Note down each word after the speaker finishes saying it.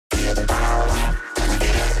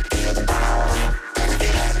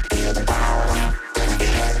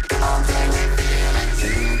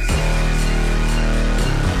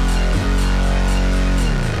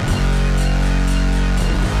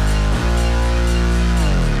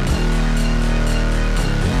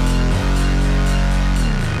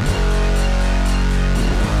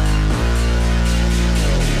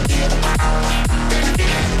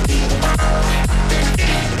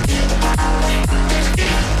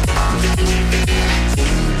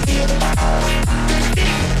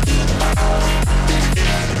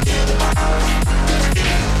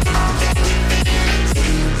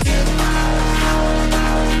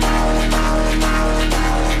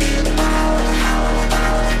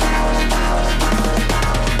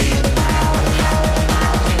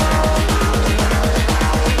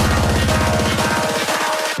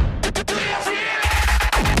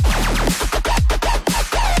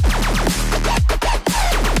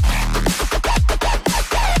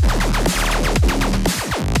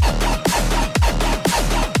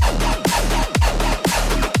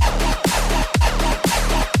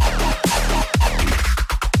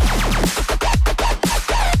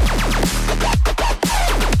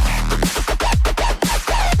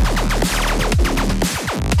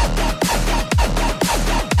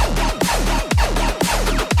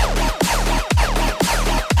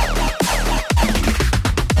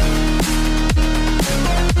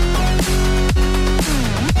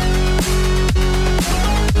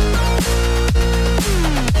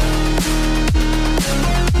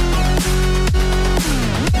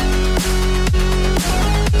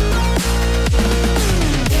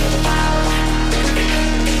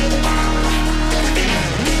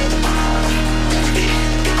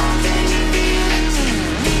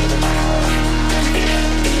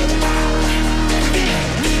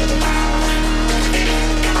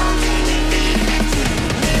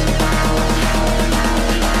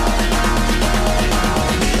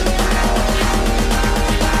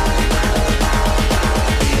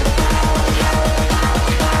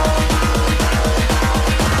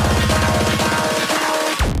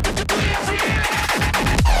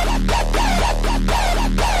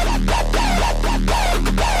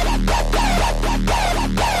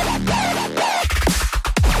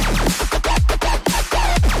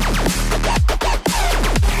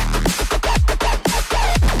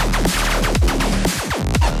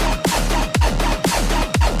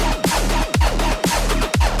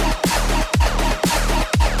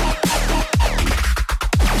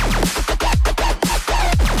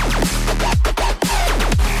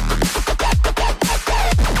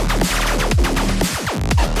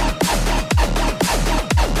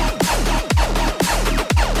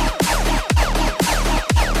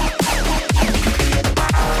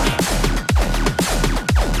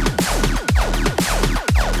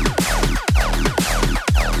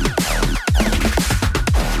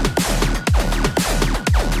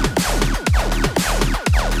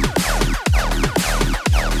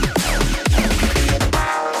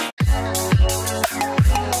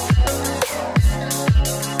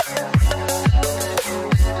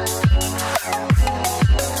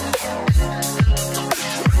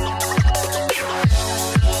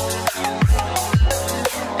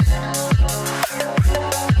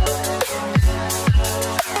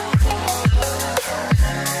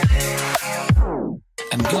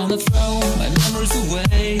gonna throw my memories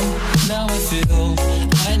away. Now I feel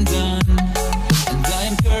I'm done, and I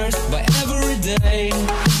am cursed by every day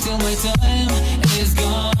till my time is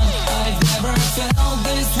gone. I've never felt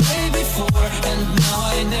this way before, and now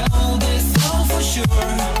I know this all for sure.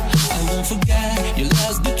 I won't forget your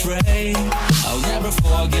last betray. I'll never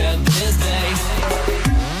forget this day.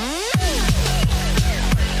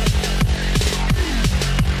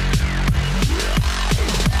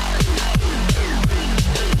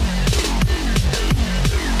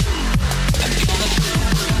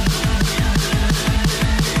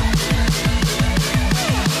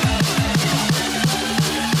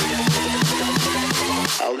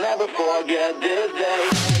 I'll never forget this day.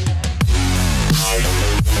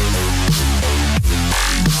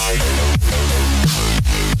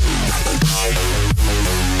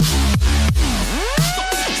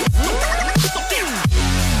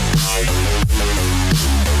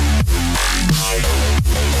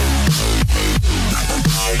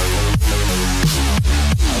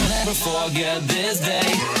 I'll never forget this day.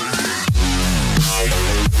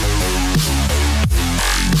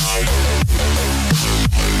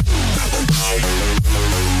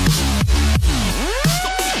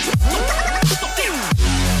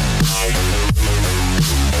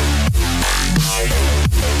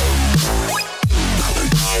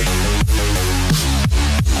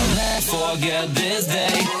 I'll never forget this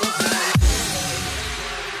day.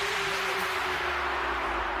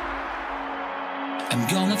 I'm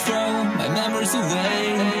gonna throw my memories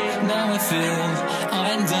away. Now I feel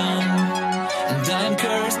I'm done, and I'm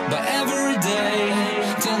cursed by every day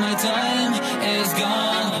till my time is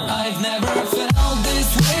gone. I've never felt this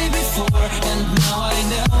way before, and now I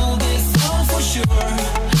know this all for sure.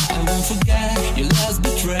 I won't forget your last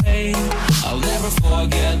betray. I'll never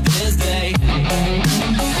forget this day.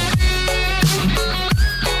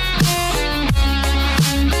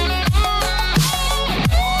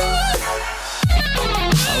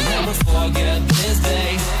 I'll never forget this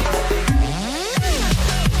day.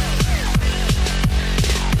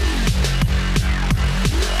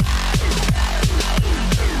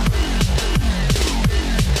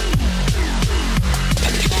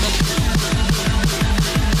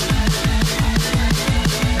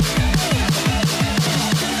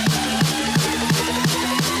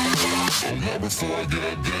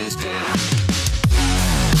 Forget this day.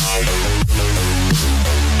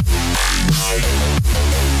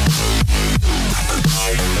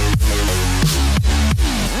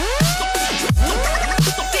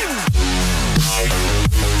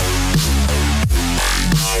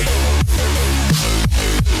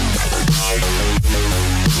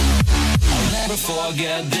 I'll never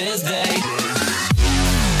forget this day.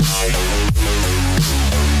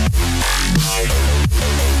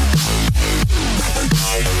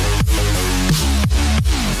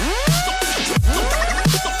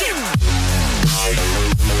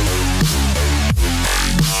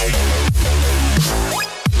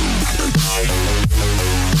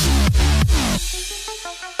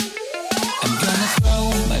 I'm gonna throw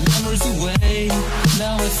my memories away.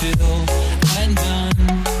 Now I feel I'm done,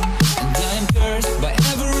 and I'm cursed by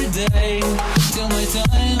every day till my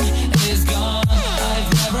time is gone. I've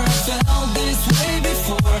never felt this way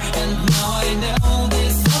before, and now I know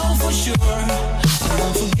this all for sure. I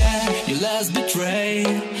won't forget your last betray.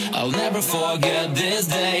 I'll never forget this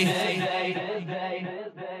day.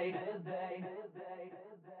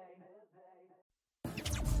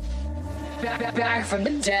 Back from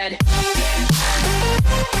the dead.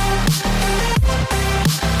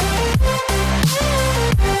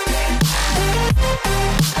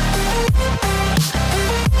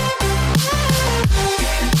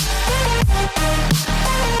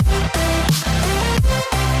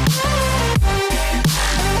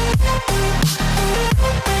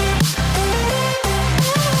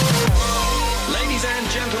 Ladies and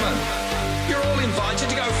gentlemen, you're all invited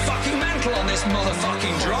to go fucking mental on this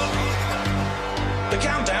motherfucking drop. The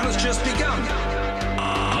countdown has just begun.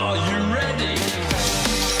 Are you ready?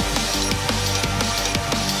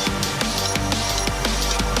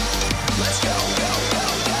 Let's go.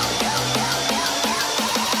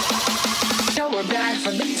 Now we're back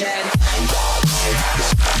from the dead.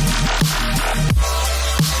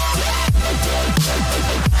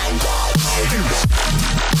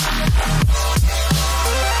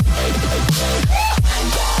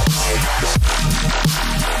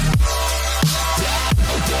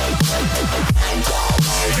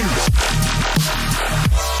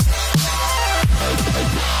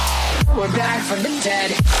 We're back from the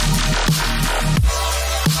dead.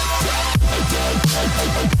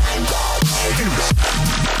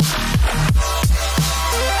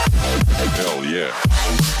 Hell yeah.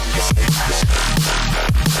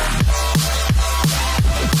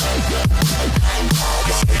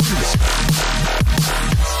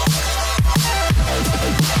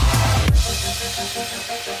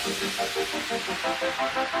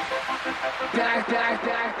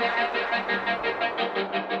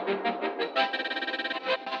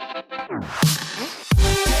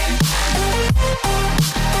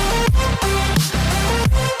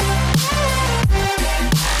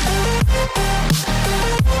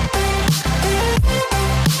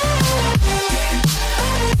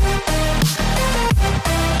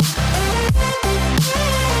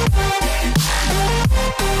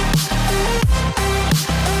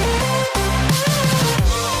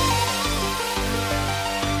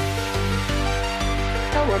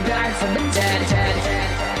 We're back from the dead.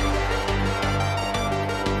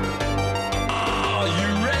 Are you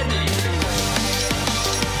ready?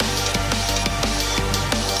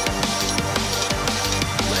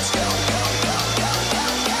 Let's go.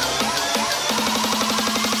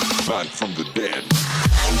 Back from the dead.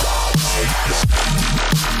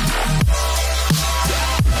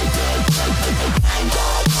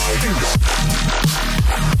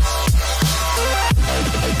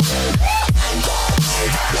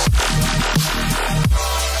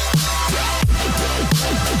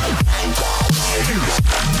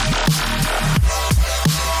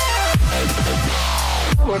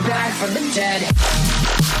 We're back from the dead.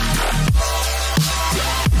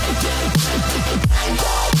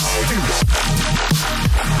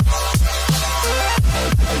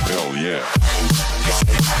 Hell yeah.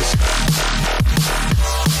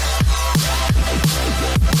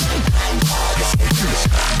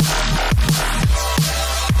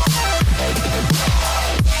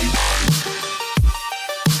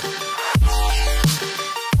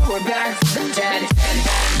 We're back from the dead.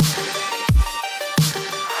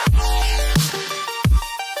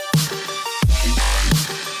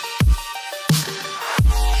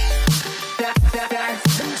 Back from the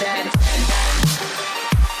dead.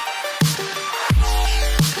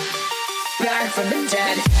 Back from the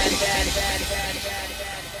dead.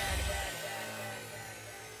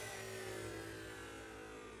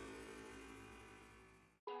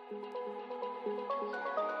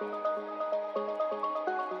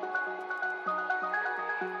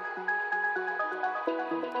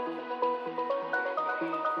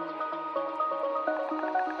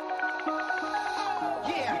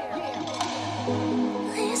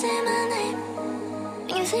 When you say my name,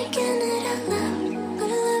 when you're thinking it out loud, but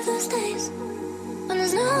I love those days when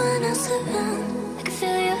there's no one else around. I can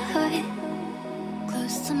feel your heart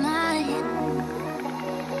close to mine.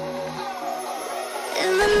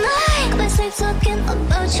 In the night, my sleep talking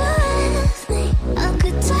about you with me. I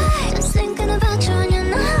could die just thinking about you when you're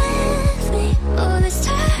not with me. Oh, this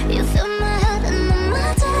time you fill my head and all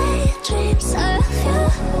my daydreams of you.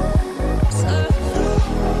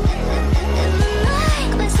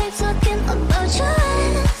 Talking about you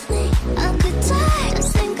with me, I could die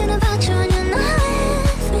just thinking about you when you're not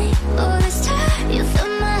with me. Oh, this time you fill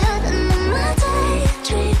my head and all my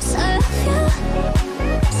daydreams of you.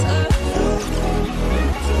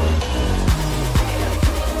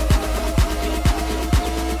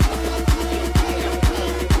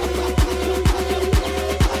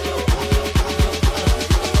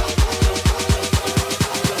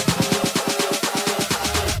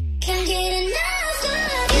 Can't get enough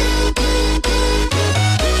of you. Can't get enough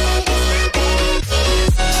of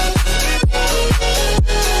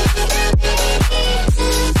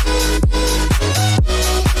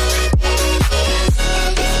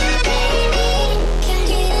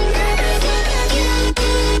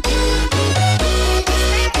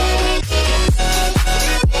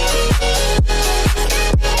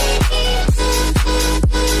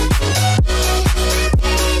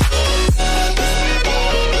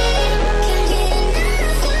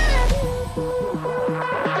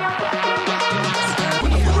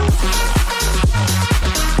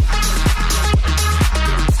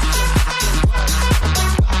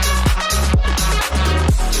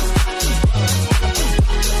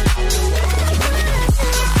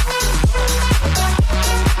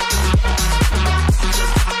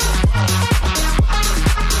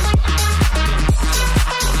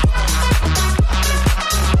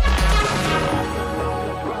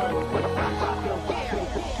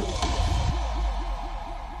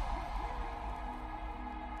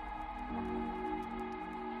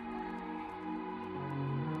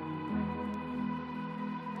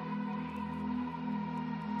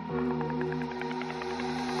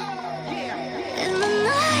In the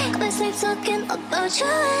night, my sleep talking about you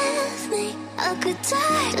with me. I could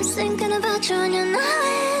die just thinking about you when you're not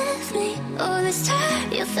with me. All this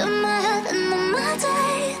time, you fill my head and all my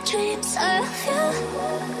daydreams of you.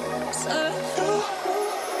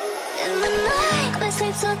 In the night, I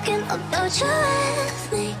sleep talking about you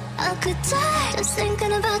with me. I could die just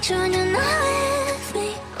thinking about you when you're not with me.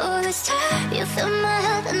 All this time, you fill my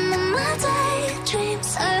head and all my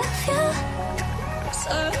daydreams of you.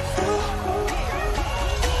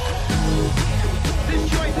 This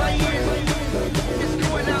joint right here is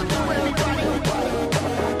going out to everybody.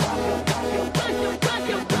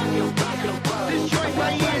 This joint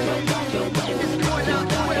right here is going out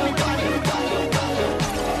to everybody.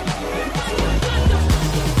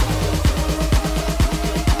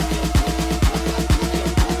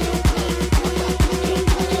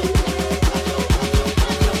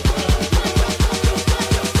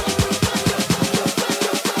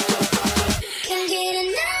 Can't get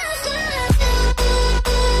enough of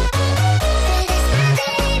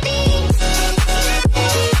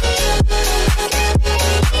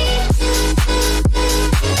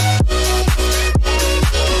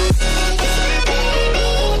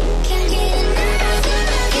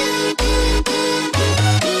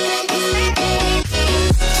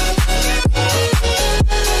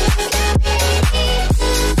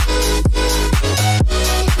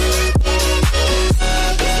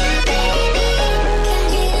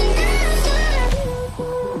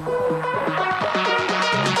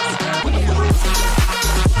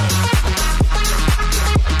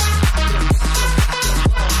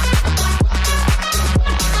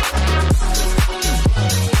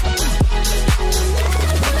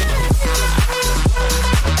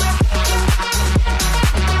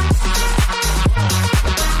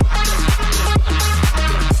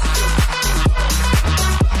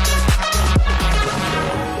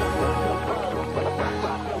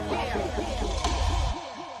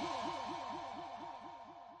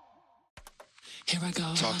Here I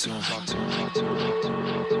go. Talk to him.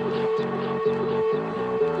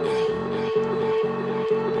 Yeah.